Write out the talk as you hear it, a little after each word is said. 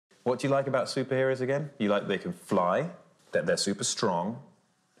What do you like about superheroes again? You like they can fly, that they're super strong,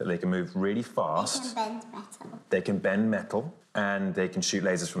 that they can move really fast. They can bend metal. They can bend metal, and they can shoot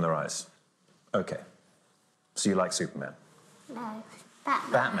lasers from their eyes. Okay. So you like Superman? No,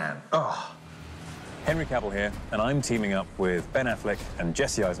 Batman. Batman. Oh. Henry Cavill here, and I'm teaming up with Ben Affleck and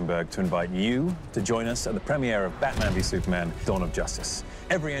Jesse Eisenberg to invite you to join us at the premiere of Batman v Superman: Dawn of Justice.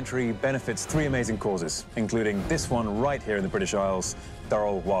 Every entry benefits 3 amazing causes, including this one right here in the British Isles,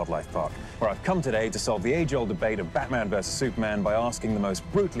 Durrell Wildlife Park, where I've come today to solve the age-old debate of Batman versus Superman by asking the most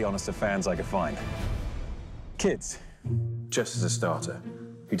brutally honest of fans I could find. Kids, just as a starter, who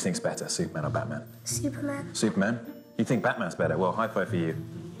do you think's better, Superman or Batman? Superman. Superman? You think Batman's better? Well, high five for you.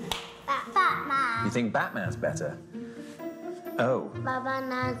 Batman. You think Batman's better? Oh.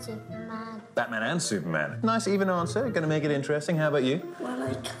 Batman and Superman. Batman and Superman. Nice even answer. Gonna make it interesting. How about you? Well,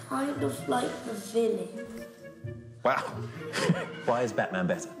 I kind of like the villain. Wow. Why is Batman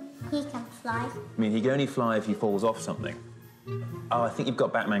better? He can fly. I mean, he can only fly if he falls off something. Oh, I think you've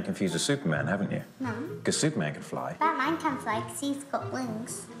got Batman confused with Superman, haven't you? No. Because Superman can fly. Batman can fly because he's got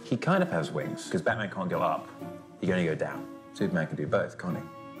wings. He kind of has wings, because Batman can't go up. He can only go down. Superman can do both, can't he?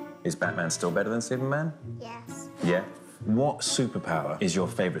 Is Batman still better than Superman? Yes. Yeah? What superpower is your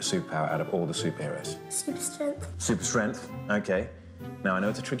favourite superpower out of all the superheroes? Super strength. Super strength? Okay. Now, I know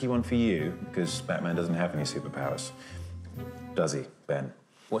it's a tricky one for you, because Batman doesn't have any superpowers. Does he, Ben?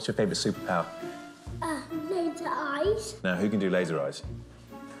 What's your favourite superpower? Laser eyes. Now, who can do laser eyes?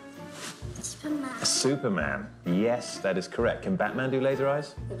 Superman. Superman. Yes, that is correct. Can Batman do laser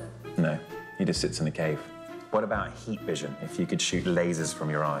eyes? No. No. He just sits in a cave. What about heat vision? If you could shoot lasers from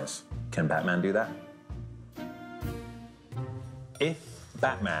your eyes, can Batman do that? If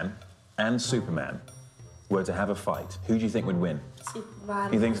Batman and Superman were to have a fight, who do you think would win?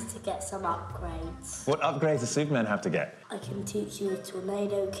 Superman You think- has to get some upgrades. What upgrades does Superman have to get? I can teach you a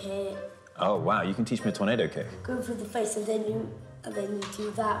tornado kick, Oh, wow, you can teach me a tornado kick. go through the face, and then you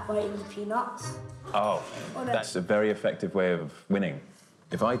do that right in the peanuts. Oh, no. that's a very effective way of winning.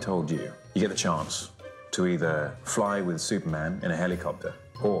 If I told you, you get the chance to either fly with Superman in a helicopter,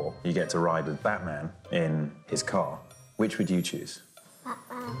 or you get to ride with Batman in his car, which would you choose?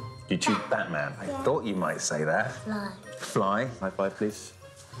 Batman. You choose Batman. I thought you might say that. Fly. Fly. High five, please.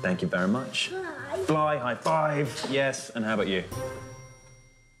 Thank you very much. Fly. Fly, high five. Yes, and how about you?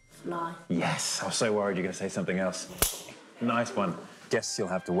 Fly. Yes, I was so worried you're going to say something else. Nice one. Guess you'll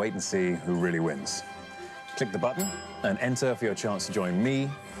have to wait and see who really wins. Click the button and enter for your chance to join me,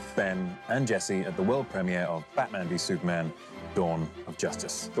 Ben, and Jesse at the world premiere of Batman v Superman: Dawn of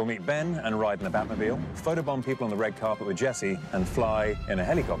Justice. You'll meet Ben and ride in a Batmobile, photobomb people on the red carpet with Jesse, and fly in a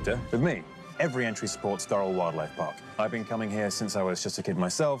helicopter with me. Every entry supports Durrell Wildlife Park. I've been coming here since I was just a kid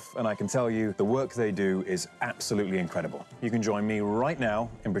myself, and I can tell you the work they do is absolutely incredible. You can join me right now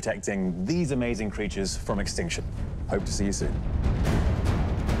in protecting these amazing creatures from extinction. Hope to see you soon.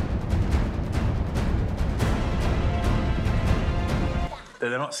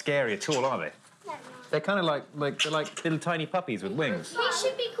 They're not scary at all, are they? No. They're kind of like they're like little tiny puppies with wings. He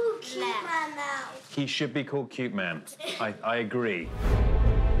should be called Cute Man now. He should be called Cute Man. I agree.